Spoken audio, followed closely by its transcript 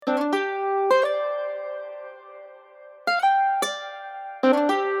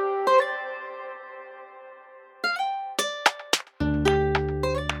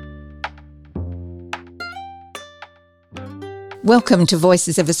Welcome to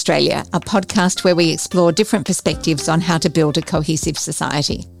Voices of Australia, a podcast where we explore different perspectives on how to build a cohesive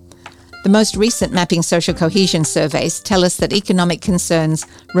society. The most recent Mapping Social Cohesion surveys tell us that economic concerns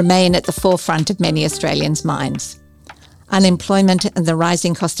remain at the forefront of many Australians' minds. Unemployment and the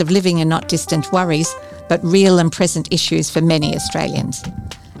rising cost of living are not distant worries, but real and present issues for many Australians.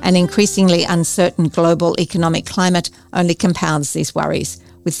 An increasingly uncertain global economic climate only compounds these worries,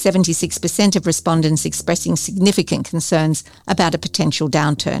 with 76% of respondents expressing significant concerns about a potential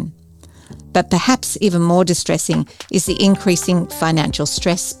downturn. But perhaps even more distressing is the increasing financial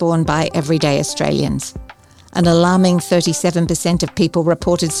stress borne by everyday Australians. An alarming 37% of people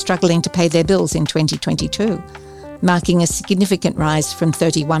reported struggling to pay their bills in 2022, marking a significant rise from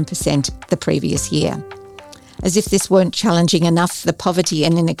 31% the previous year. As if this weren't challenging enough, the Poverty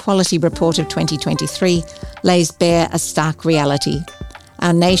and Inequality Report of 2023 lays bare a stark reality.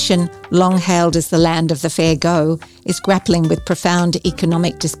 Our nation, long hailed as the land of the fair go, is grappling with profound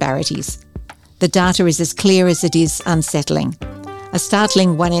economic disparities. The data is as clear as it is unsettling. A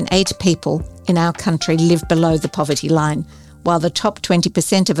startling 1 in 8 people in our country live below the poverty line, while the top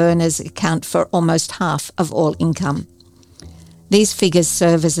 20% of earners account for almost half of all income. These figures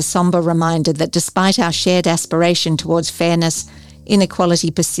serve as a sombre reminder that despite our shared aspiration towards fairness,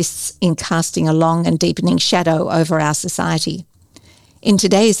 inequality persists in casting a long and deepening shadow over our society. In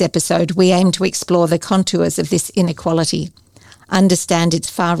today's episode, we aim to explore the contours of this inequality, understand its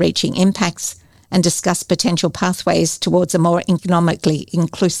far-reaching impacts, and discuss potential pathways towards a more economically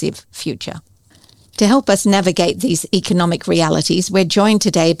inclusive future. To help us navigate these economic realities, we're joined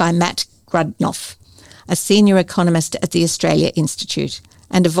today by Matt Grudnoff, a senior economist at the Australia Institute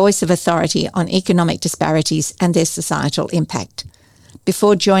and a voice of authority on economic disparities and their societal impact.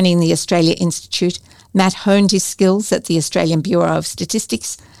 Before joining the Australia Institute, Matt honed his skills at the Australian Bureau of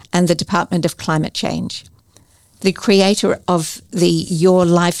Statistics and the Department of Climate Change. The creator of the Your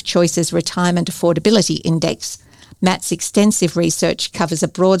Life Choices Retirement Affordability Index, Matt's extensive research covers a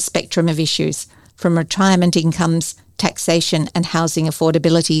broad spectrum of issues, from retirement incomes, taxation and housing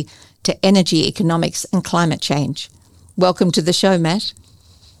affordability to energy economics and climate change. Welcome to the show, Matt.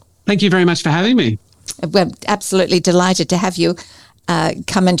 Thank you very much for having me. We're absolutely delighted to have you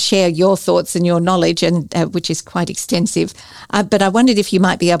come and share your thoughts and your knowledge, and which is quite extensive. But I wondered if you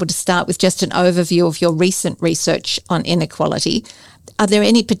might be able to start with just an overview of your recent research on inequality. Are there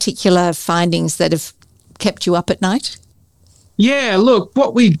any particular findings that have kept you up at night? Yeah, look,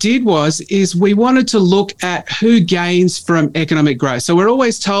 what we did is we wanted to look at who gains from economic growth. So we're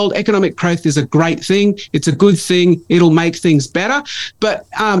always told economic growth is a great thing. It's a good thing. It'll make things better. But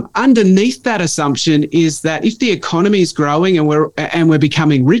underneath that assumption is that if the economy is growing and we're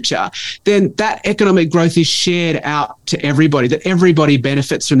becoming richer, then that economic growth is shared out to everybody, that everybody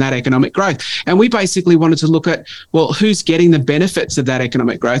benefits from that economic growth. And we basically wanted to look at, well, who's getting the benefits of that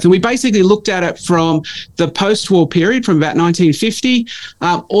economic growth? And we basically looked at it from the post-war period, from about 1950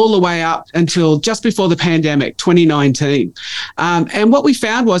 all the way up until just before the pandemic, 2019. And what we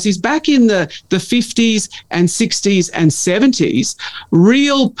found is back in the 50s and 60s and 70s,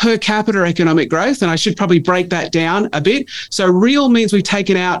 real per capita economic growth, and I should probably break that down a bit. So real means we've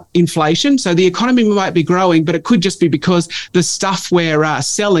taken out inflation. So the economy might be growing, but it could just be because the stuff we're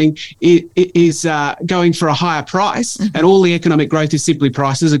selling is going for a higher price, and all the economic growth is simply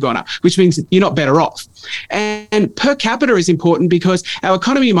prices have gone up, which means you're not better off. And per capita is important because our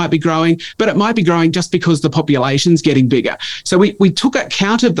economy might be growing, but it might be growing just because the population's getting bigger. So we took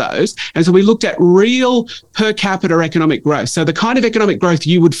account of those, and so we looked at real per capita economic growth. So the kind of economic growth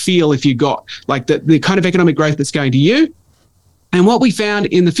you would feel if you got, like the kind of economic growth that's going to you. And what we found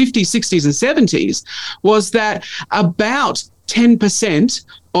in the 50s, 60s and 70s was that about 10%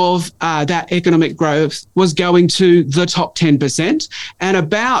 of that economic growth was going to the top 10%, and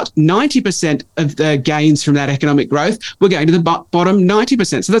about 90% of the gains from that economic growth were going to the bottom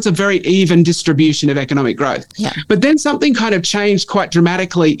 90%. So that's a very even distribution of economic growth. Yeah. But then something kind of changed quite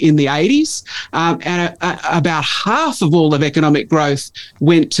dramatically in the 80s, and about half of all of economic growth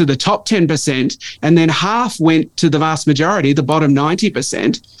went to the top 10%, and then half went to the vast majority, the bottom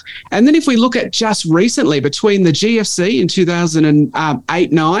 90%. And then if we look at just recently, between the GFC in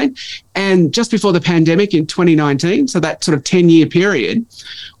 2008-9 and just before the pandemic in 2019, so that sort of 10-year period,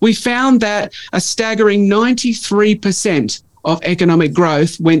 we found that a staggering 93% of economic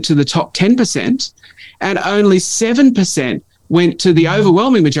growth went to the top 10%, and only 7% went to the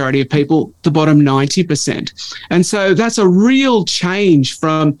overwhelming majority of people, the bottom 90%. And so that's a real change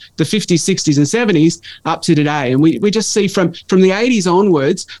from the 50s, 60s and 70s up to today. And we just see from the 80s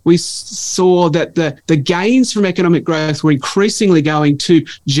onwards, we saw that the gains from economic growth were increasingly going to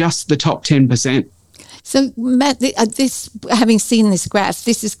just the top 10%. So, Matt, having seen this graph,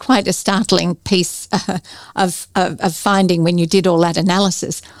 this is quite a startling piece of finding when you did all that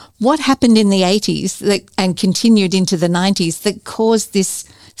analysis. What happened in the 80s and continued into the 90s that caused this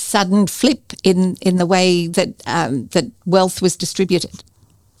sudden flip in the way that wealth was distributed?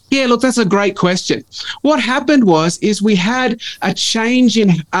 Yeah, look, that's a great question. What happened is we had a change in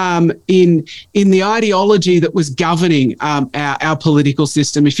the ideology that was governing our political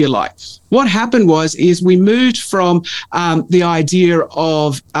system, if you like. What happened is we moved from the idea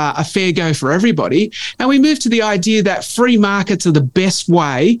of a fair go for everybody, and we moved to the idea that free markets are the best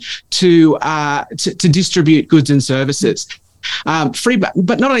way to distribute goods and services.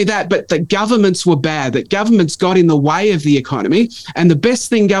 But not only that, but that governments were bad, that governments got in the way of the economy. And the best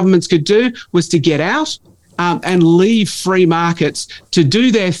thing governments could do was to get out and leave free markets to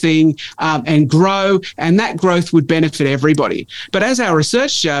do their thing and grow, and that growth would benefit everybody. But as our research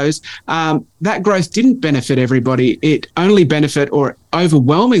shows, that growth didn't benefit everybody. It only or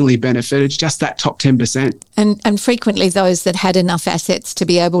overwhelmingly benefited just that top 10%. And frequently those that had enough assets to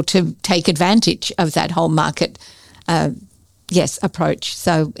be able to take advantage of that whole market approach.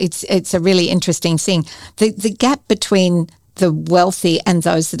 So it's a really interesting thing. The gap between the wealthy and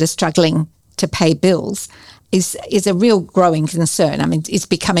those that are struggling to pay bills is a real growing concern. I mean, it's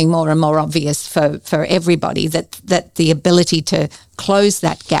becoming more and more obvious for everybody that the ability to close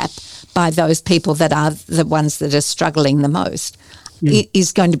that gap by those people that are the ones that are struggling the most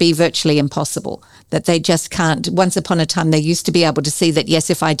is going to be virtually impossible, that they just can't. Once upon a time, they used to be able to see that,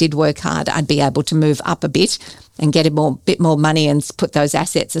 yes, if I did work hard, I'd be able to move up a bit and get a bit more money and put those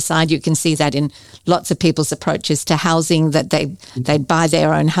assets aside. You can see that in lots of people's approaches to housing, that they'd buy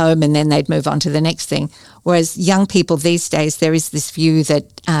their own home and then they'd move on to the next thing. Whereas young people these days, there is this view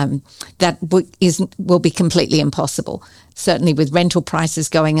that will be completely impossible. Certainly with rental prices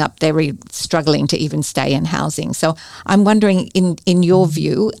going up, they're struggling to even stay in housing. So I'm wondering, in your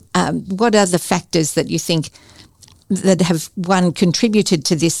view, what are the factors that you think that have, one, contributed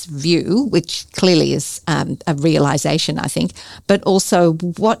to this view, which clearly is a realisation, I think, but also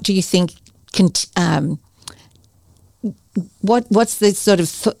what do you think, what's the sort of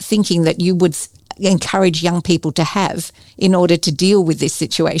thinking that you would encourage young people to have in order to deal with this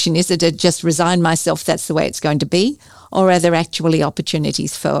situation? Is it to just resign myself, that's the way it's going to be? Or are there actually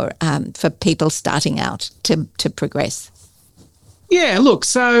opportunities for people starting out to progress? Yeah, look,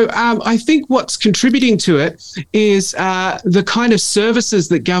 so I think what's contributing to it is the kind of services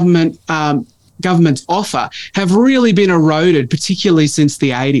that governments offer have really been eroded, particularly since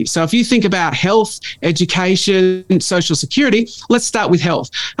the 80s. So if you think about health, education, social security, let's start with health.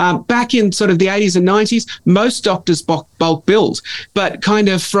 Back in sort of the 80s and 90s, most doctors bulk billed, but kind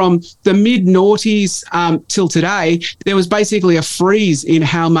of from the mid-noughties till today, there was basically a freeze in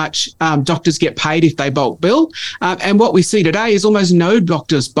how much doctors get paid if they bulk bill. And what we see today is almost no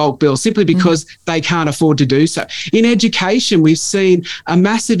doctors bulk bill simply because they can't afford to do so. In education, we've seen a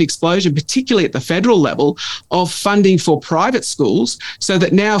massive explosion, particularly at the federal level, of funding for private schools, so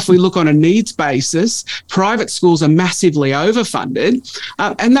that now if we look on a needs basis, private schools are massively overfunded,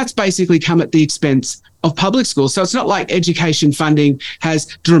 and that's basically come at the expense of public schools. So it's not like education funding has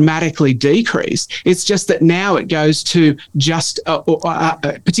dramatically decreased. It's just that now it goes to just,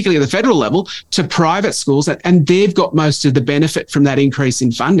 particularly at the federal level, to private schools, and they've got most of the benefit from that increase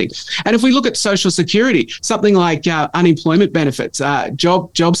in funding. And if we look at social security, something like unemployment benefits,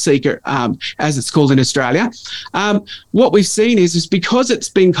 job seeker, as it's called in Australia, what we've seen is because it's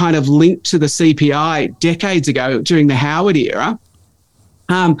been kind of linked to the CPI decades ago during the Howard era,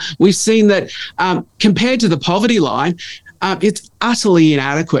 we've seen that compared to the poverty line, it's utterly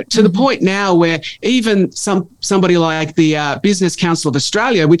inadequate, to the point now where even somebody like the Business Council of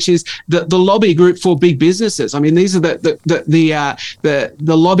Australia, which is the lobby group for big businesses. I mean, these are the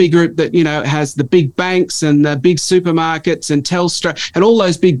lobby group that, you know, has the big banks and the big supermarkets and Telstra and all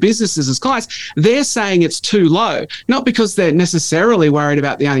those big businesses as clients. They're saying it's too low, not because they're necessarily worried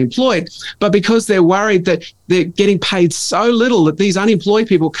about the unemployed, but because they're worried that they're getting paid so little that these unemployed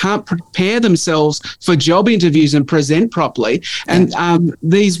people can't prepare themselves for job interviews and present properly. And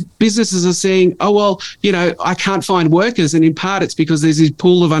these businesses are saying, oh, well, you know, I can't find workers. And in part, it's because there's this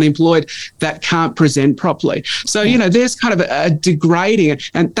pool of unemployed that can't present properly. So, you know, there's kind of a degrading,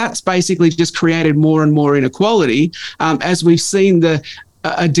 and that's basically just created more and more inequality as we've seen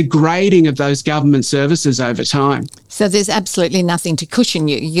a degrading of those government services over time. So there's absolutely nothing to cushion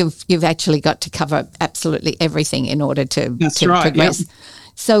you. You've actually got to cover absolutely everything in order to progress. Yep.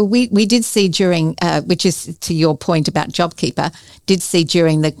 So we did see during, which is to your point about JobKeeper, did see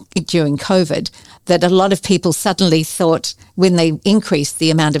during COVID that a lot of people suddenly thought when they increased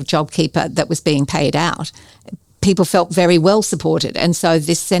the amount of JobKeeper that was being paid out, people felt very well supported. And so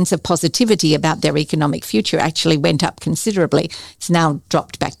this sense of positivity about their economic future actually went up considerably. It's now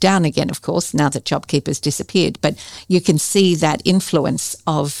dropped back down again, of course, now that JobKeeper's disappeared. But you can see that influence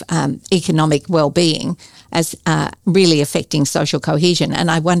of economic well-being as really affecting social cohesion.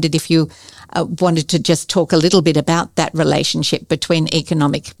 And I wondered if you wanted to just talk a little bit about that relationship between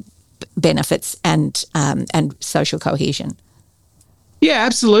economic benefits and social cohesion. Yeah,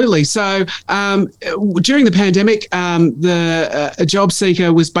 absolutely. So during the pandemic, the job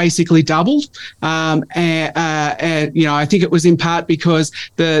seeker was basically doubled. And I think it was in part because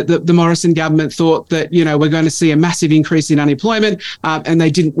the Morrison government thought that, we're going to see a massive increase in unemployment, and they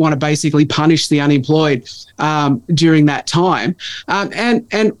didn't want to basically punish the unemployed during that time.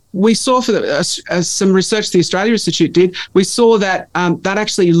 And we saw some research the Australia Institute did, we saw that that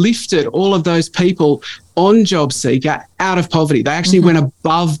actually lifted all of those people on JobSeeker out of poverty. They actually went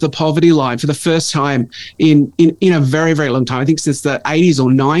above the poverty line for the first time in a very, very long time, I think since the 80s or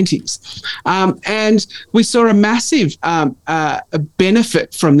 90s. And we saw a massive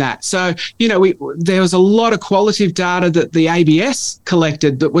benefit from that. So, there was a lot of qualitative data that the ABS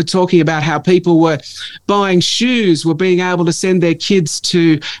collected that were talking about how people were buying shoes, were being able to send their kids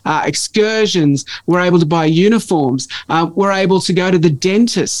to excursions, were able to buy uniforms, were able to go to the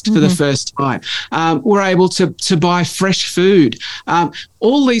dentist for the first time, were able to buy fresh food,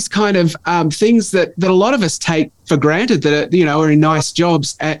 all these kind of things that a lot of us take for granted that are in nice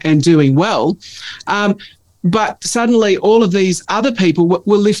jobs and doing well. But suddenly all of these other people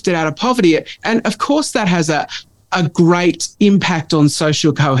were lifted out of poverty. And of course that has a great impact on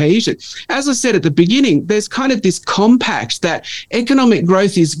social cohesion. As I said at the beginning, there's kind of this compact that economic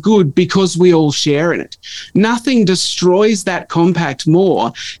growth is good because we all share in it. Nothing destroys that compact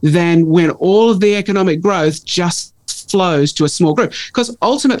more than when all of the economic growth just flows to a small group. Because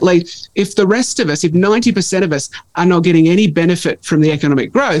ultimately, if the rest of us, if 90% of us are not getting any benefit from the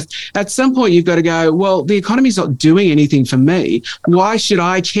economic growth, at some point you've got to go, well, the economy's not doing anything for me. Why should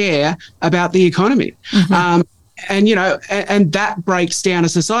I care about the economy? And that breaks down a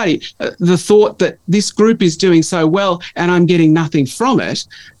society. The thought that this group is doing so well and I'm getting nothing from it,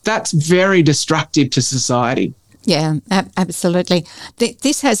 that's very destructive to society. Yeah, absolutely.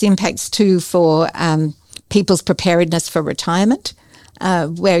 This has impacts too for people's preparedness for retirement,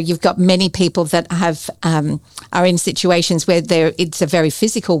 where you've got many people that are in situations where it's a very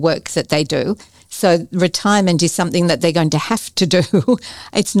physical work that they do. So retirement is something that they're going to have to do.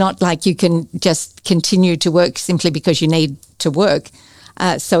 It's not like you can just continue to work simply because you need to work.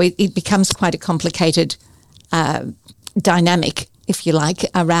 So it becomes quite a complicated dynamic, if you like,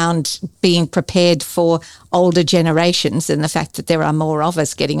 around being prepared for older generations and the fact that there are more of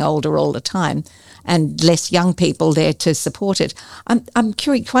us getting older all the time and less young people there to support it. I'm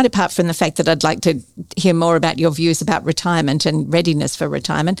curious, quite apart from the fact that I'd like to hear more about your views about retirement and readiness for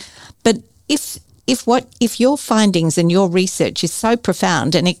retirement, but if your findings and your research is so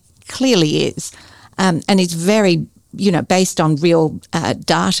profound, and it clearly is, and it's very, based on real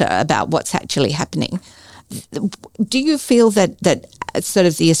data about what's actually happening, do you feel that sort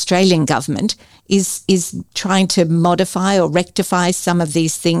of the Australian government is trying to modify or rectify some of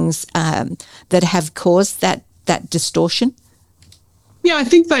these things that have caused that distortion? Yeah, I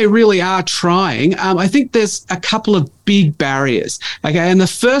think they really are trying. I think there's a couple of big barriers. Okay, and the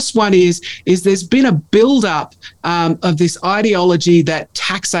first one is there's been a build-up of this ideology that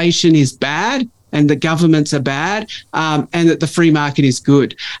taxation is bad and the governments are bad, and that the free market is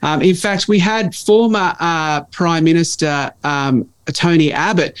good. In fact, we had former Prime Minister Tony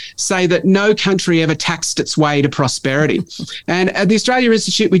Abbott say that no country ever taxed its way to prosperity. And at the Australia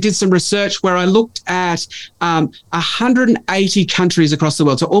Institute, we did some research where I looked at 180 countries across the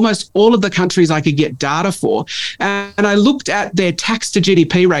world, so almost all of the countries I could get data for. And I looked at their tax to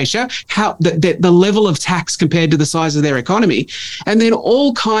GDP ratio, how the level of tax compared to the size of their economy, and then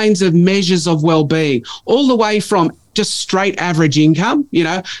all kinds of measures of well-being, all the way from just straight average income,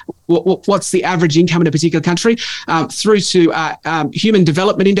 what's the average income in a particular country, through to Human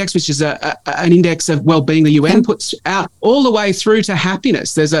Development Index, which is an index of well-being the UN puts out, all the way through to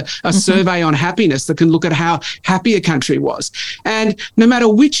happiness. There's a survey on happiness that can look at how happy a country was. And no matter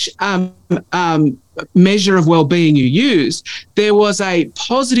which measure of well-being you used, there was a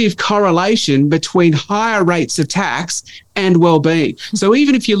positive correlation between higher rates of tax and well-being. So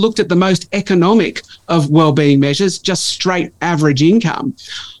even if you looked at the most economic of well-being measures, just straight average income,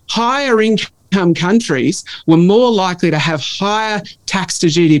 higher income income countries were more likely to have higher tax to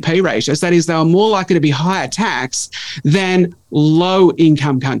GDP ratios. That is, they were more likely to be higher tax than low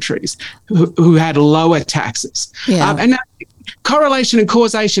income countries who had lower taxes. Yeah. And now, correlation and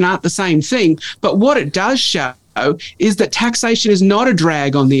causation aren't the same thing, but what it does show is that taxation is not a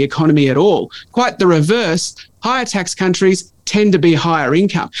drag on the economy at all. Quite the reverse. Higher tax countries tend to be higher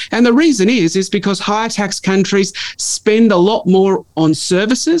income. And the reason is because higher tax countries spend a lot more on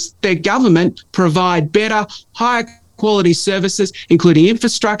services. Their government provide better, higher quality services, including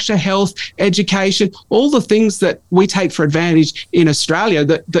infrastructure, health, education, all the things that we take for advantage in Australia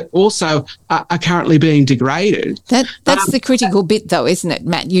that also are currently being degraded. That's the critical bit though, isn't it,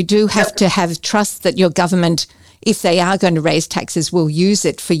 Matt? You do have to have trust that your government, if they are going to raise taxes, will use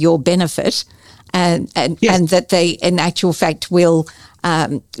it for your benefit. And that they, in actual fact, will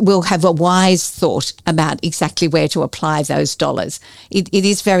have a wise thought about exactly where to apply those dollars. It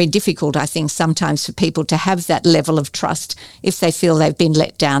is very difficult, I think, sometimes for people to have that level of trust if they feel they've been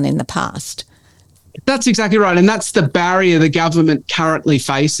let down in the past. That's exactly right. And that's the barrier the government currently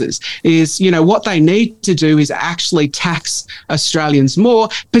faces is, what they need to do is actually tax Australians more,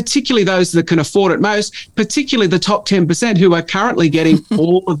 particularly those that can afford it most, particularly the top 10% who are currently getting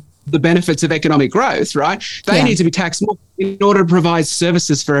all of the benefits of economic growth, right? They need to be taxed more in order to provide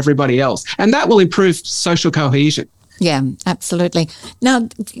services for everybody else. And that will improve social cohesion. Yeah, absolutely. Now,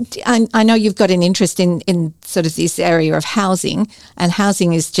 I know you've got an interest in sort of this area of housing, and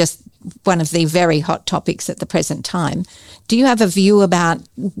housing is just one of the very hot topics at the present time. Do you have a view about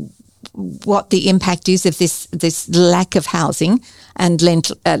what the impact is of this lack of housing and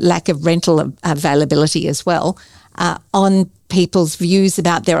lack of rental availability as well on people's views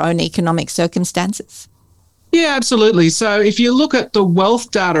about their own economic circumstances? Yeah, absolutely. So if you look at the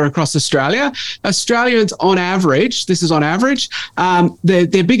wealth data across Australia, Australians on average, this is on average,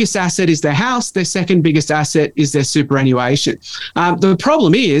 their biggest asset is their house. Their second biggest asset is their superannuation. The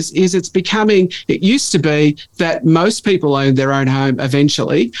problem is it used to be that most people owned their own home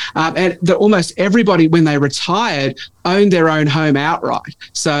eventually, and that almost everybody, when they retired, owned their own home outright.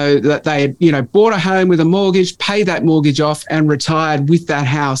 So that they had, bought a home with a mortgage, paid that mortgage off and retired with that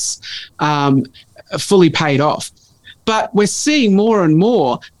house fully paid off. But we're seeing more and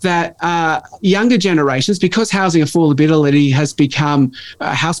more that younger generations, because housing affordability has become,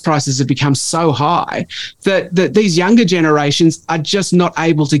 house prices have become so high that these younger generations are just not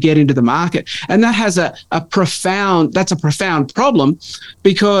able to get into the market. And that has a profound problem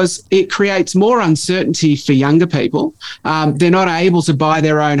because it creates more uncertainty for younger people. They're not able to buy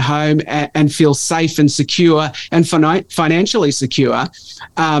their own home and feel safe and secure and financially secure,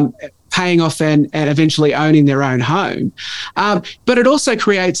 paying off and eventually owning their own home. But it also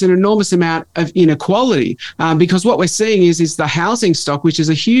creates an enormous amount of inequality because what we're seeing is the housing stock, which is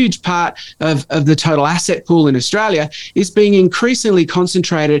a huge part of the total asset pool in Australia, is being increasingly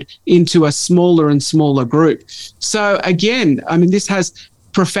concentrated into a smaller and smaller group. So again, this has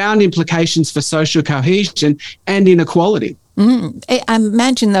profound implications for social cohesion and inequality. I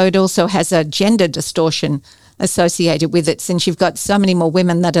imagine, though, it also has a gender distortion associated with it, since you've got so many more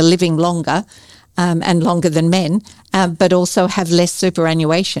women that are living longer and longer than men, but also have less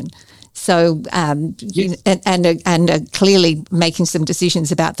superannuation. So Yes. and are clearly making some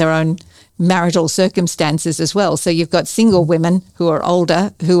decisions about their own marital circumstances as well. So you've got single women who are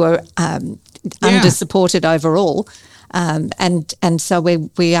older, who are under-supported overall. And so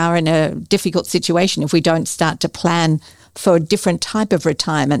we are in a difficult situation if we don't start to plan for a different type of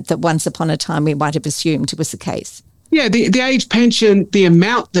retirement that once upon a time we might have assumed was the case. Yeah, the age pension, the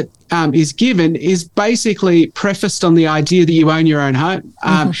amount that is given is basically prefaced on the idea that you own your own home.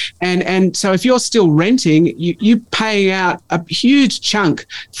 And so if you're still renting, you're paying out a huge chunk,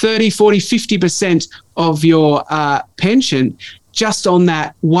 30, 40, 50% of your pension just on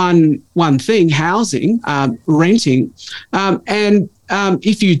that one thing, housing, renting.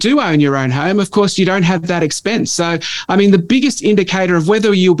 If you do own your own home, of course, you don't have that expense. So, the biggest indicator of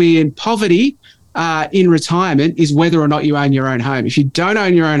whether you'll be in poverty in retirement is whether or not you own your own home. If you don't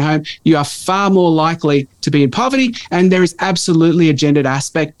own your own home, you are far more likely to be in poverty. And there is absolutely a gendered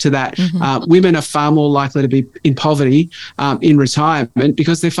aspect to that. Women are far more likely to be in poverty in retirement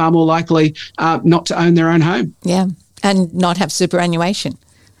because they're far more likely not to own their own home. Yeah, and not have superannuation.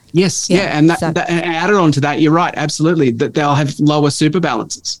 Yes, and that added on to that, you're right, absolutely, that they'll have lower super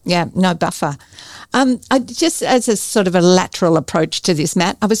balances. Yeah, no buffer. Just as a sort of a lateral approach to this,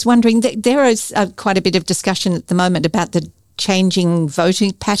 Matt, I was wondering that there is quite a bit of discussion at the moment about the changing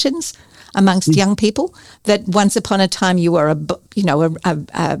voting patterns amongst young people, that once upon a time you were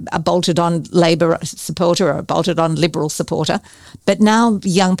a bolted-on Labor supporter or a bolted-on Liberal supporter, but now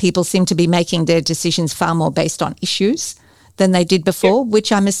young people seem to be making their decisions far more based on issues than they did before,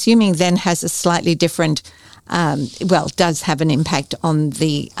 which I'm assuming then has a slightly different, does have an impact on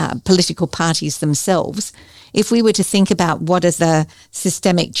the political parties themselves. If we were to think about what are the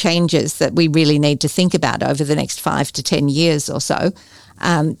systemic changes that we really need to think about over the next 5 to 10 years or so,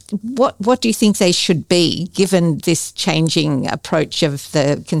 what do you think they should be, given this changing approach of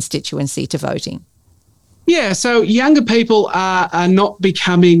the constituency to voting? Yeah, so younger people are not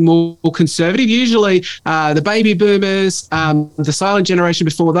becoming more conservative. Usually the baby boomers, the silent generation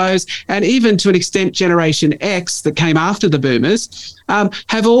before those, and even to an extent Generation X that came after the boomers,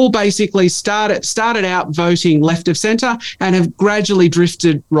 have all basically started out voting left of centre and have gradually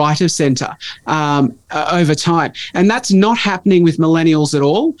drifted right of centre over time. And that's not happening with millennials at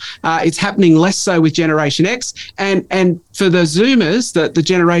all. It's happening less so with Generation X. And for the Zoomers, the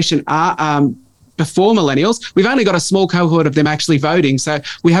generation before millennials, we've only got a small cohort of them actually voting, so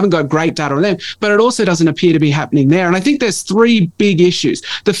we haven't got great data on them, but it also doesn't appear to be happening there. And I think there's 3 big issues.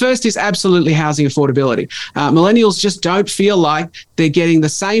 The first is absolutely housing affordability. Millennials just don't feel like they're getting the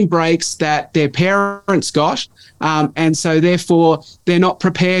same breaks that their parents got, and so therefore they're not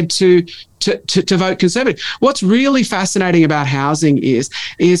prepared to vote Conservative. What's really fascinating about housing is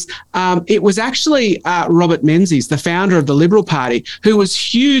it was actually Robert Menzies, the founder of the Liberal Party, who was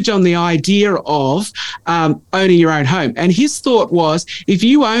huge on the idea of owning your own home. And his thought was, if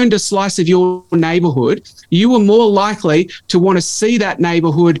you owned a slice of your neighbourhood, you were more likely to want to see that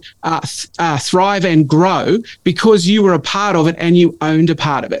neighbourhood thrive and grow because you were a part of it and you owned a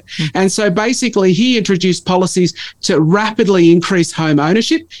part of it. And so basically he introduced policies to rapidly increase home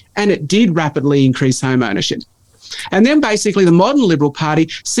ownership, and it did rapidly increase home ownership. And then basically the modern Liberal Party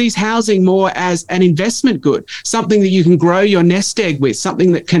sees housing more as an investment good, something that you can grow your nest egg with,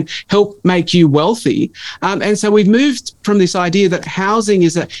 something that can help make you wealthy. And so we've moved from this idea that housing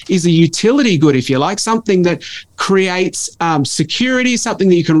is a utility good, if you like, something that creates security, something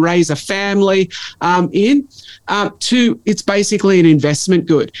that you can raise a family in, to it's basically an investment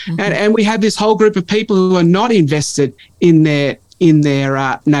good. And we have this whole group of people who are not invested in their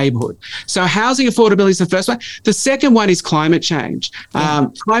neighbourhood. So housing affordability is the first one. The second one is climate change.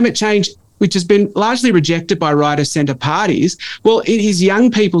 Climate change, which has been largely rejected by right of centre parties, well, it is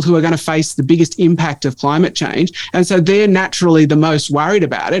young people who are going to face the biggest impact of climate change. And so they're naturally the most worried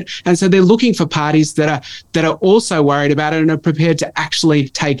about it. And so they're looking for parties that are also worried about it and are prepared to actually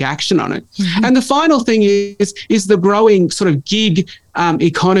take action on it. And the final thing is the growing sort of gig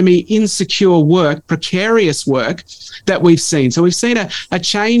economy, insecure work, precarious work that we've seen. So we've seen a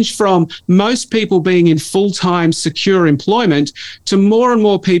change from most people being in full-time secure employment to more and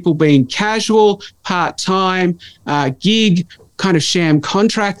more people being casual, part-time, gig, kind of sham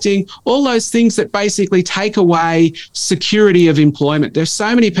contracting, all those things that basically take away security of employment. There's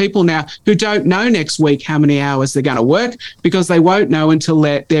so many people now who don't know next week how many hours they're going to work because they won't know until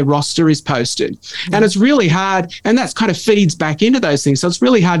their roster is posted. And it's really hard, and that kind of feeds back into those things. So it's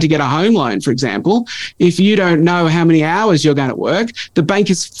really hard to get a home loan, for example. If you don't know how many hours you're going to work, the bank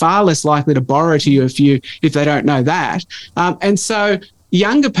is far less likely to borrow to you if they don't know that. And so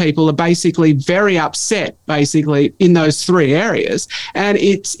younger people are basically very upset, basically, in those 3 areas. And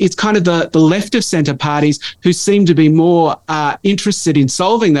it's kind of the left of centre parties who seem to be more interested in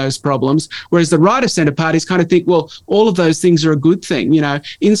solving those problems, whereas the right of centre parties kind of think, well, all of those things are a good thing. You know,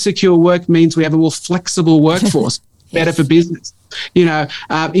 insecure work means we have a more flexible workforce, better for business. You know,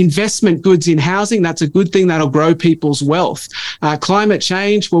 investment goods in housing, that's a good thing. That'll grow people's wealth. Climate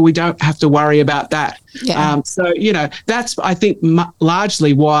change, well, we don't have to worry about that. So, you know, that's, I think,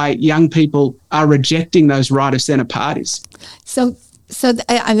 largely why young people are rejecting those right of centre parties. So,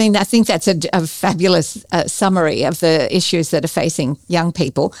 I mean, I think that's a fabulous summary of the issues that are facing young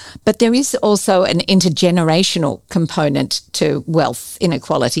people. But there is also an intergenerational component to wealth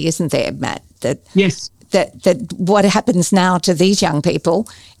inequality, isn't there, Matt? Yes. That what happens now to these young people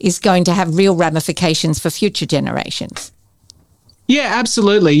is going to have real ramifications for future generations. Yeah,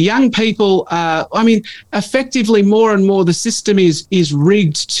 absolutely. Young people, I mean, effectively more and more the system is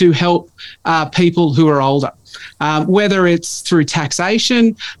rigged to help people who are older. Whether it's through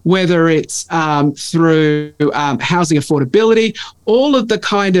taxation, whether it's through housing affordability, all of the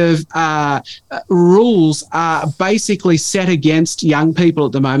kind of rules are basically set against young people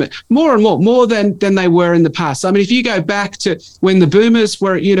at the moment, more and more than they were in the past. I mean, if you go back to when the boomers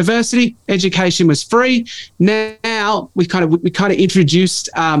were at university, education was free. Now we kind of introduced,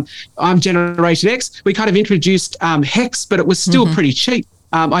 I'm Generation X, we kind of introduced HECS, but it was still pretty cheap.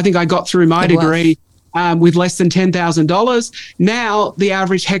 I think I got through my degree with less than $10,000. Now the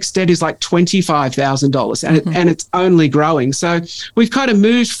average HECS debt is like $25,000, and it's only growing. So we've kind of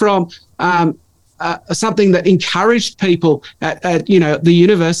moved from something that encouraged people at the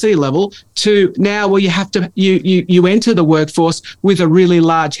university level to now where you have to you enter the workforce with a really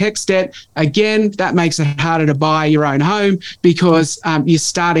large HECS debt. Again, that makes it harder to buy your own home because you're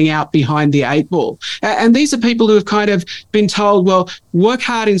starting out behind the eight ball. And these are people who have kind of been told, well, work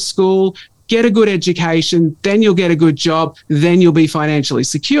hard in school, get a good education, then you'll get a good job, then you'll be financially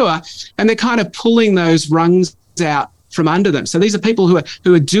secure. And they're kind of pulling those rungs out from under them. So these are people who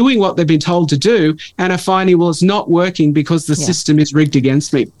are doing what they've been told to do and are finding, well, it's not working because the system is rigged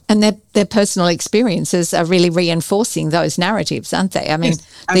against me. And their personal experiences are really reinforcing those narratives, aren't they? I mean,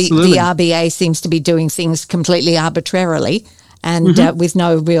 the RBA seems to be doing things completely arbitrarily and with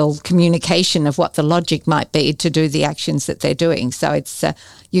no real communication of what the logic might be to do the actions that they're doing. So it's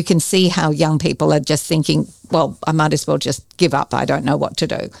you can see how young people are just thinking, well, I might as well just give up. I don't know what to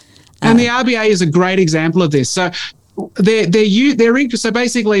do. And the RBA is a great example of this. So so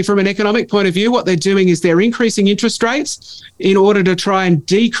basically, from an economic point of view, what they're doing is they're increasing interest rates in order to try and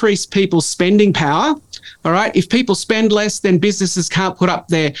decrease people's spending power. All right. If people spend less, then businesses can't put up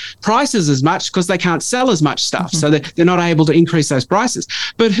their prices as much because they can't sell as much stuff. So they're not able to increase those prices.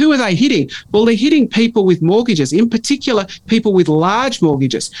 But who are they hitting? Well, they're hitting people with mortgages, in particular, people with large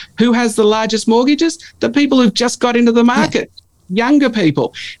mortgages. Who has the largest mortgages? The people who've just got into the market, younger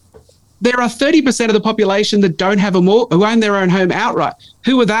people. There are 30% of the population that don't have who own their own home outright.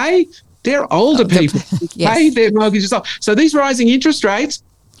 Who are they? They're older people who pay their mortgages off. So these rising interest rates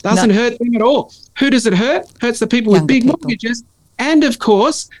doesn't hurt them at all. Who does it hurt? Hurts the people with big mortgages. And, of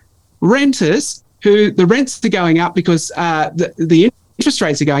course, renters who the rents are going up because the interest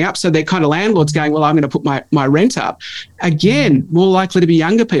rates are going up. So they're kind of landlords going, well, I'm going to put my rent up. Again, more likely to be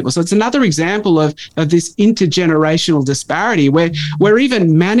younger people. So it's another example of this intergenerational disparity where we're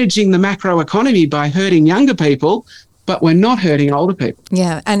even managing the macroeconomy by hurting younger people, but we're not hurting older people.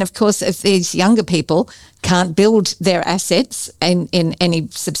 Yeah. And of course, if these younger people can't build their assets in any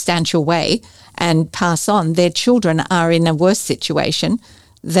substantial way and pass on, their children are in a worse situation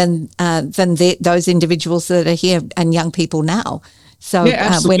than those individuals that are here and young people now. So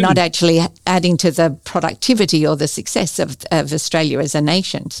we're not actually adding to the productivity or the success of Australia as a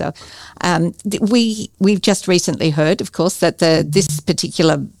nation. So we've just recently heard, of course, that this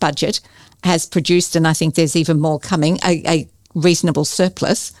particular budget has produced, and I think there's even more coming, a reasonable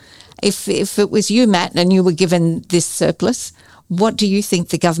surplus. If it was you, Matt, and you were given this surplus, what do you think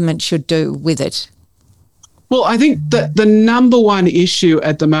the government should do with it? Well, I think that the number one issue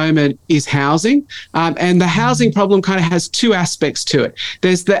at the moment is housing. And the housing problem kind of has two aspects to it.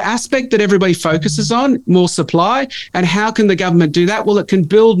 There's the aspect that everybody focuses on, more supply. And how can the government do that? Well, it can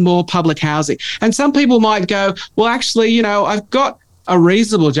build more public housing. And some people might go, well, actually, I've got a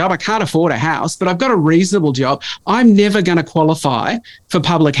reasonable job. I can't afford a house, but I've got a reasonable job. I'm never going to qualify for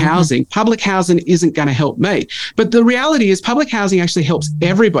public housing. Public housing isn't going to help me. But the reality is public housing actually helps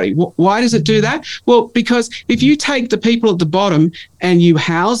everybody. Why does it do that? Well, because if you take the people at the bottom and you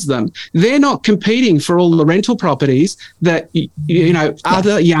house them, they're not competing for all the rental properties that,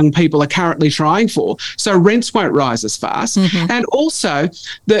 other young people are currently trying for. So rents won't rise as fast. And also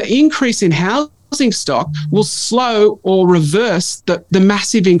the increase in housing stock will slow or reverse the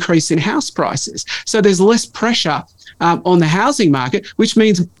massive increase in house prices. So there's less pressure on the housing market, which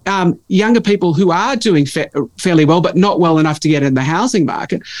means younger people who are doing fairly well, but not well enough to get in the housing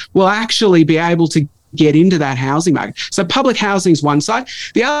market, will actually be able to get into that housing market. So public housing is one side.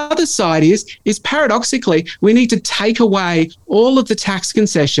 The other side is paradoxically, we need to take away all of the tax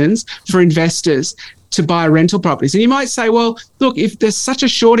concessions for investors to buy rental properties. And you might say, well, look, if there's such a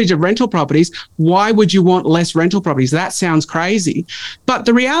shortage of rental properties, why would you want less rental properties? That sounds crazy. But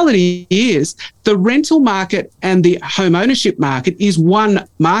the reality is the rental market and the home ownership market is one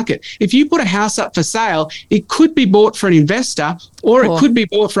market. If you put a house up for sale, it could be bought for an investor or it could be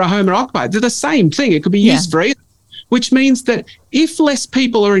bought for a home occupier. They're the same thing. It could be used for either. Which means that if less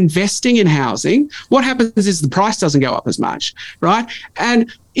people are investing in housing, what happens is the price doesn't go up as much, right?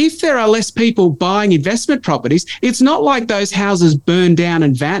 And if there are less people buying investment properties, it's not like those houses burn down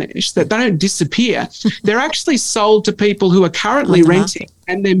and vanish, that they don't disappear. They're actually sold to people who are currently renting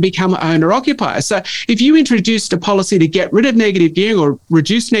and then become owner-occupiers. So if you introduced a policy to get rid of negative gearing or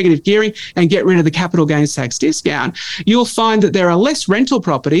reduce negative gearing and get rid of the capital gains tax discount, you'll find that there are less rental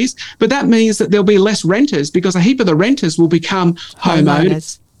properties, but that means that there'll be less renters because a heap of the renters will become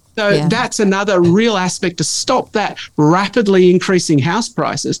homeowners. So that's another real aspect to stop that rapidly increasing house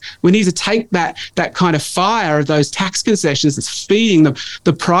prices. We need to take that kind of fire of those tax concessions that's feeding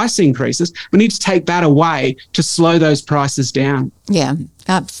the price increases. We need to take that away to slow those prices down. Yeah,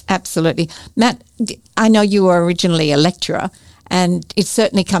 absolutely. Matt, I know you were originally a lecturer, and it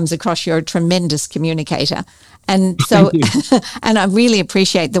certainly comes across you're a tremendous communicator. And so, and I really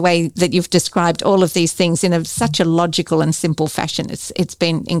appreciate the way that you've described all of these things in such a logical and simple fashion. It's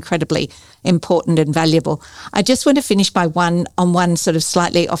been incredibly important and valuable. I just want to finish by one sort of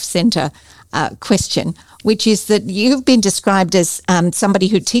slightly off-centre question, which is that you've been described as somebody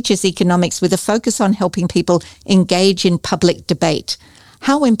who teaches economics with a focus on helping people engage in public debate.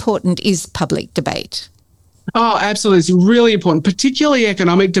 How important is public debate? Oh, absolutely. It's really important, particularly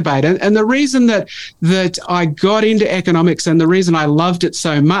economic debate. And the reason that I got into economics and the reason I loved it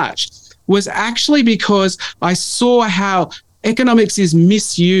so much was actually because I saw how economics is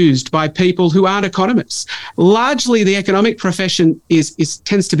misused by people who aren't economists. Largely, the economic profession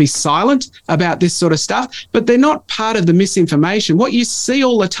tends to be silent about this sort of stuff, but they're not part of the misinformation. What you see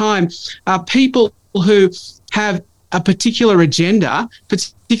all the time are people who have a particular agenda,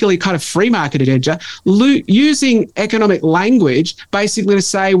 particularly kind of free market agenda, using economic language basically to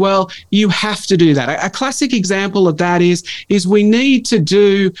say, well, you have to do that. A classic example of that is we need to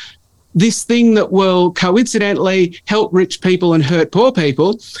do this thing that will coincidentally help rich people and hurt poor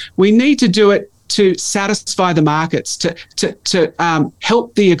people. We need to do it to satisfy the markets, to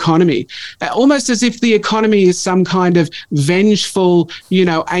help the economy, almost as if the economy is some kind of vengeful,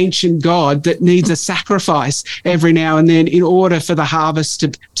 ancient god that needs a sacrifice every now and then in order for the harvest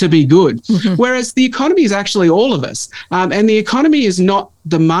to be good. Mm-hmm. Whereas the economy is actually all of us, and the economy is not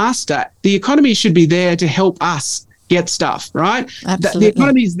the master. The economy should be there to help us get stuff, right? Absolutely. The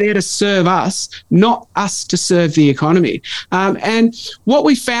economy is there to serve us, not us to serve the economy. And what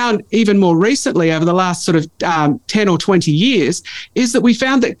we found even more recently over the last sort of 10 or 20 years is that we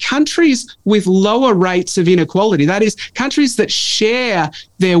found that countries with lower rates of inequality, that is, countries that share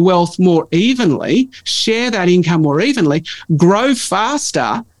their wealth more evenly, share that income more evenly, grow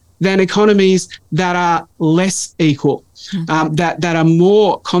faster than economies that are less equal. That are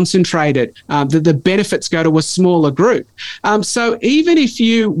more concentrated, that the benefits go to a smaller group. So even if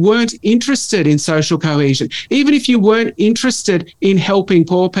you weren't interested in social cohesion, even if you weren't interested in helping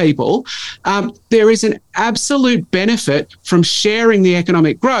poor people, there is an absolute benefit from sharing the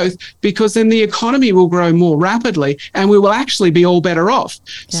economic growth, because then the economy will grow more rapidly and we will actually be all better off.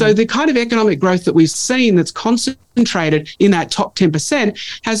 Yeah. So the kind of economic growth that we've seen that's concentrated in that top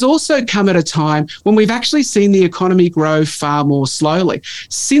 10% has also come at a time when we've actually seen the economy grow far more slowly.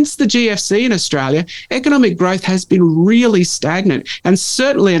 Since the GFC in Australia, economic growth has been really stagnant, and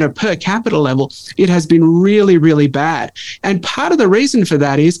certainly at a per capita level, it has been really, really bad. And part of the reason for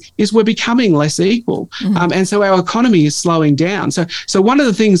that is we're becoming less equal. Mm-hmm. And so our economy is slowing down. So one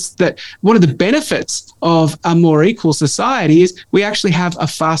of the benefits of a more equal society is we actually have a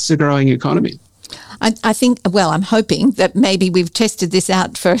faster growing economy. I think, well, I'm hoping that maybe we've tested this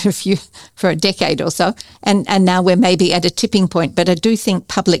out for a decade or so, and now we're maybe at a tipping point. But I do think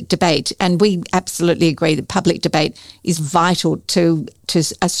public debate, and we absolutely agree that public debate is vital to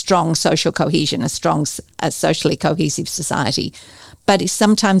a strong social cohesion, a socially cohesive society. But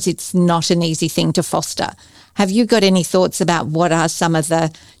sometimes it's not an easy thing to foster. Have you got any thoughts about what are some of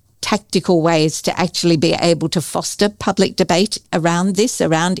the tactical ways to actually be able to foster public debate around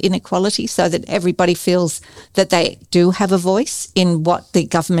inequality, so that everybody feels that they do have a voice in what the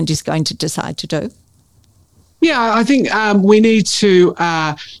government is going to decide to do? Yeah, I think we need to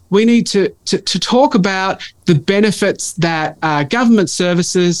talk about the benefits that government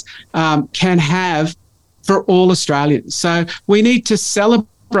services can have for all Australians. So we need to celebrate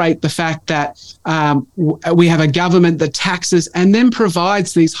the fact that we have a government that taxes and then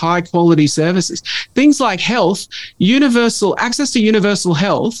provides these high quality services. Things like health, access to universal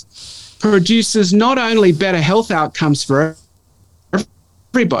health produces not only better health outcomes for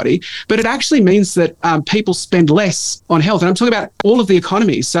everybody, but it actually means that people spend less on health. And I'm talking about all of the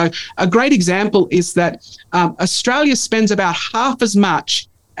economies. So a great example is that Australia spends about half as much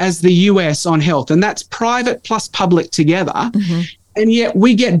as the US on health, and that's private plus public together. Mm-hmm. And yet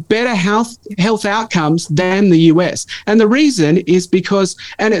we get better health outcomes than the US. And the reason is because,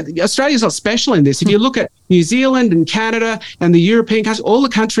 Australia's not special in this. If you look at New Zealand and Canada and the European countries, all the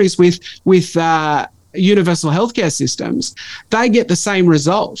countries with universal healthcare systems, they get the same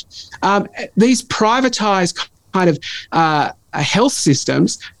result. These privatized kind of health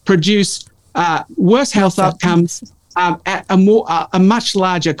systems produce worse health outcomes at a much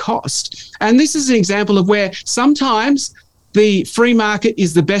larger cost. And this is an example of where sometimes the free market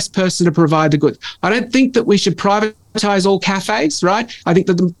is the best person to provide the goods. I don't think that we should privatize all cafes, right? I think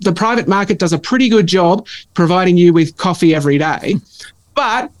that the private market does a pretty good job providing you with coffee every day.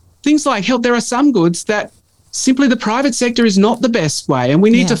 But things like health, there are some goods that simply the private sector is not the best way. And we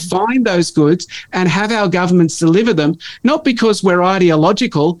need to find those goods and have our governments deliver them, not because we're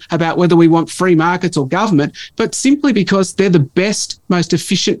ideological about whether we want free markets or government, but simply because they're the best, most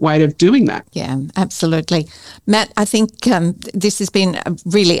efficient way of doing that. Yeah, absolutely. Matt, I think this has been a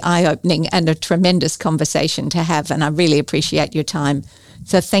really eye-opening and a tremendous conversation to have, and I really appreciate your time.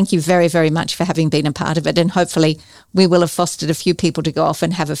 So thank you very, very much for having been a part of it, and hopefully we will have fostered a few people to go off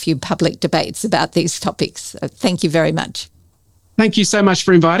and have a few public debates about these topics. So thank you very much. Thank you so much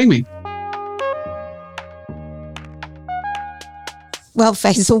for inviting me. Well,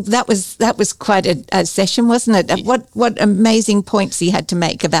 Faisal, that was quite a session, wasn't it? What amazing points he had to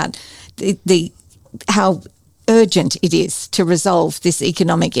make about the how urgent it is to resolve this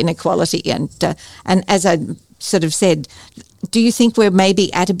economic inequality, and as I sort of said, do you think we're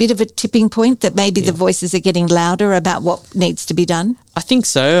maybe at a bit of a tipping point, that maybe the voices are getting louder about what needs to be done? I think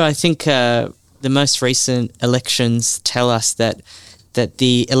so. I think the most recent elections tell us that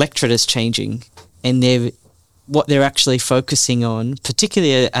the electorate is changing, and what they're actually focusing on,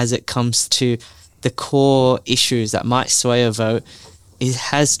 particularly as it comes to the core issues that might sway a vote, it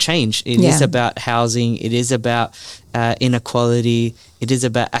has changed. It is about housing. It is about inequality. It is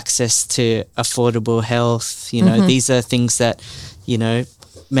about access to affordable health. These are things that,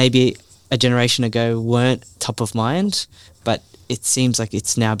 maybe a generation ago weren't top of mind, but it seems like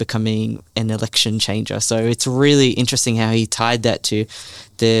it's now becoming an election changer. So it's really interesting how he tied that to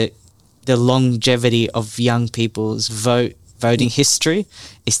the longevity of young people's voting history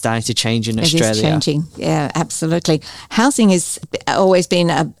is starting to change in Australia. It is changing, yeah, absolutely. Housing has always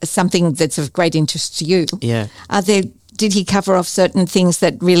been something that's of great interest to you. Yeah. Did he cover off certain things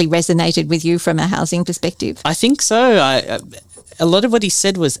that really resonated with you from a housing perspective? I think so. A lot of what he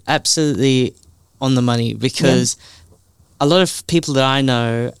said was absolutely on the money, because a lot of people that I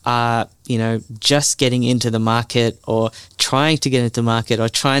know are, just getting into the market or trying to get into the market or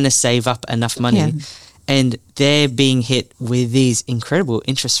trying to save up enough money. Yeah. And they're being hit with these incredible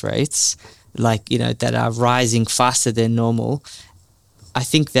interest rates, that are rising faster than normal. I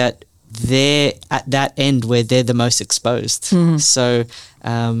think that they're at that end where they're the most exposed. Mm-hmm. So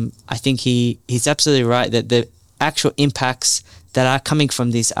I think he's absolutely right that the actual impacts that are coming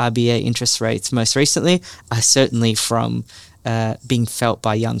from these RBA interest rates most recently are certainly from being felt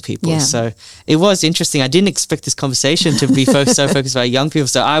by young people. Yeah. So it was interesting. I didn't expect this conversation to be so focused about young people.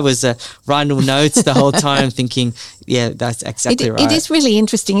 So I was writing notes the whole time thinking, yeah, that's exactly right. It is really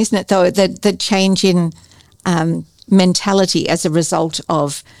interesting, isn't it, though, the change in mentality as a result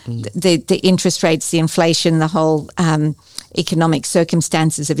of the interest rates, the inflation, the whole economic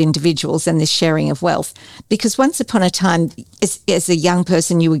circumstances of individuals and this sharing of wealth. Because once upon a time, as a young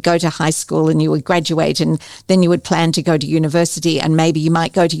person, you would go to high school and you would graduate, and then you would plan to go to university, and maybe you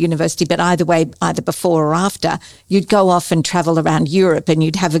might go to university, but either way, either before or after, you'd go off and travel around Europe and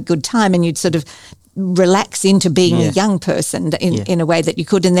you'd have a good time, and you'd sort of relax into being a young person in a way that you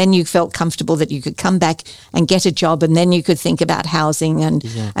could, and then you felt comfortable that you could come back and get a job, and then you could think about housing and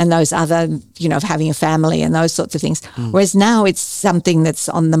those other, having a family and those sorts of things. Whereas now it's something that's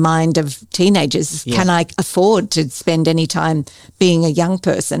on the mind of teenagers. Can I afford to spend any time being a young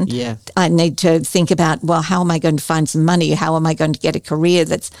person? I need to think about, well, how am I going to find some money? How am I going to get a career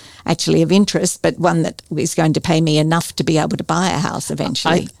that's actually of interest, but one that is going to pay me enough to be able to buy a house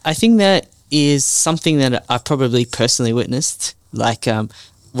eventually? I think that is something that I probably personally witnessed.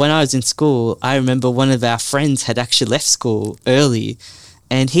 When I was in school, I remember one of our friends had actually left school early,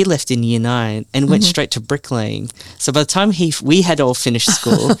 and he left in year 9 and went straight to bricklaying. So by the time we had all finished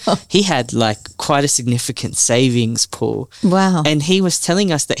school, he had quite a significant savings pool. Wow. And he was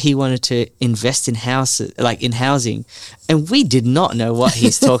telling us that he wanted to invest in houses, in housing. And we did not know what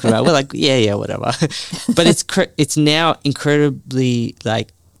he's talking about. We're like, yeah, whatever. But it's now incredibly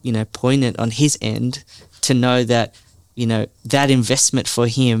poignant on his end to know that, that investment for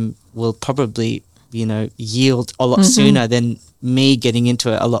him will probably, yield a lot sooner than me getting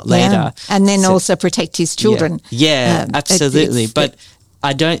into it a lot later. And then also protect his children. Yeah, absolutely. But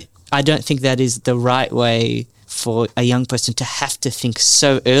I don't think that is the right way for a young person to have to think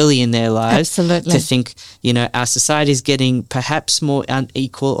so early in their lives. Absolutely. To think, our society is getting perhaps more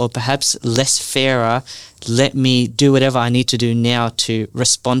unequal or perhaps less fairer. Let me do whatever I need to do now to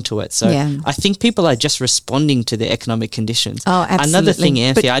respond to it. So I think people are just responding to the economic conditions. Oh, absolutely. Another thing,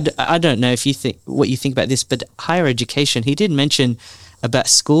 Anthony, I don't know if you think what you think about this, but higher education, he did mention about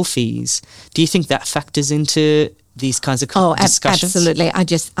school fees. Do you think that factors into these kinds of discussions? Absolutely.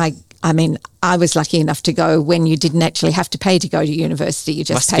 I mean, I was lucky enough to go when you didn't actually have to pay to go to university. You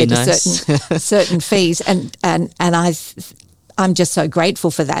just paid a certain fees, and I'm just so grateful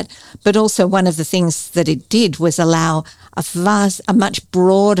for that. But also one of the things that it did was allow a much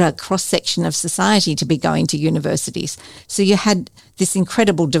broader cross-section of society to be going to universities. So you had this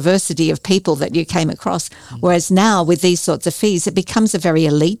incredible diversity of people that you came across, whereas now with these sorts of fees, it becomes a very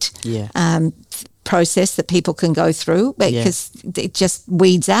elite process that people can go through, because it just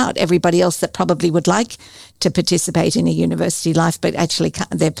weeds out everybody else that probably would like to participate in a university life, but actually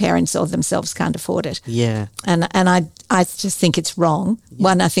their parents or themselves can't afford it. Yeah. And I just think it's wrong.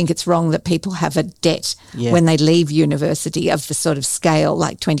 One, I think it's wrong that people have a debt when they leave university of the sort of scale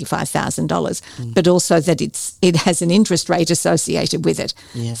like $25,000, but also that it has an interest rate associated with it.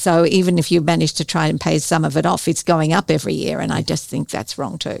 Yeah. So even if you manage to try and pay some of it off, it's going up every year, and I just think that's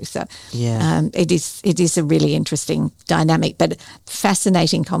wrong too. So it is a really interesting dynamic, but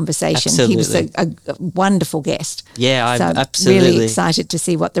fascinating conversation. Absolutely. He was a wonderful guest. Yeah, I'm so absolutely really excited to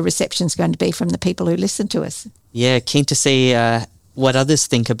see what the reception's going to be from the people who listen to us. Yeah, keen to see what others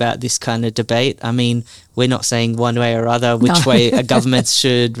think about this kind of debate. I mean, we're not saying one way or other which way a government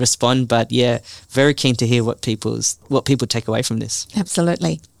should respond, but very keen to hear what people take away from this.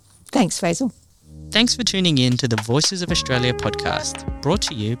 Absolutely. Thanks, Faisal. Thanks for tuning in to the Voices of Australia podcast, brought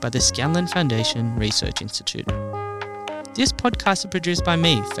to you by the Scanlon Foundation Research Institute. This podcast is produced by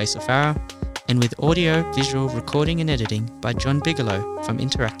me, Faisal Farah, and with audio, visual, recording and editing by John Bigelow from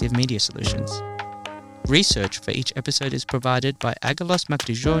Interactive Media Solutions. Research for each episode is provided by Agalos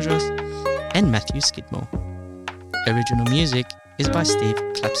Makrijojos and Matthew Skidmore. Original music is by Steve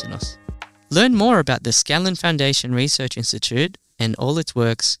Klapsinos. Learn more about the Scanlon Foundation Research Institute and all its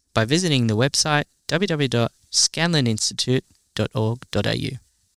works by visiting the website www.scanloninstitute.org.au.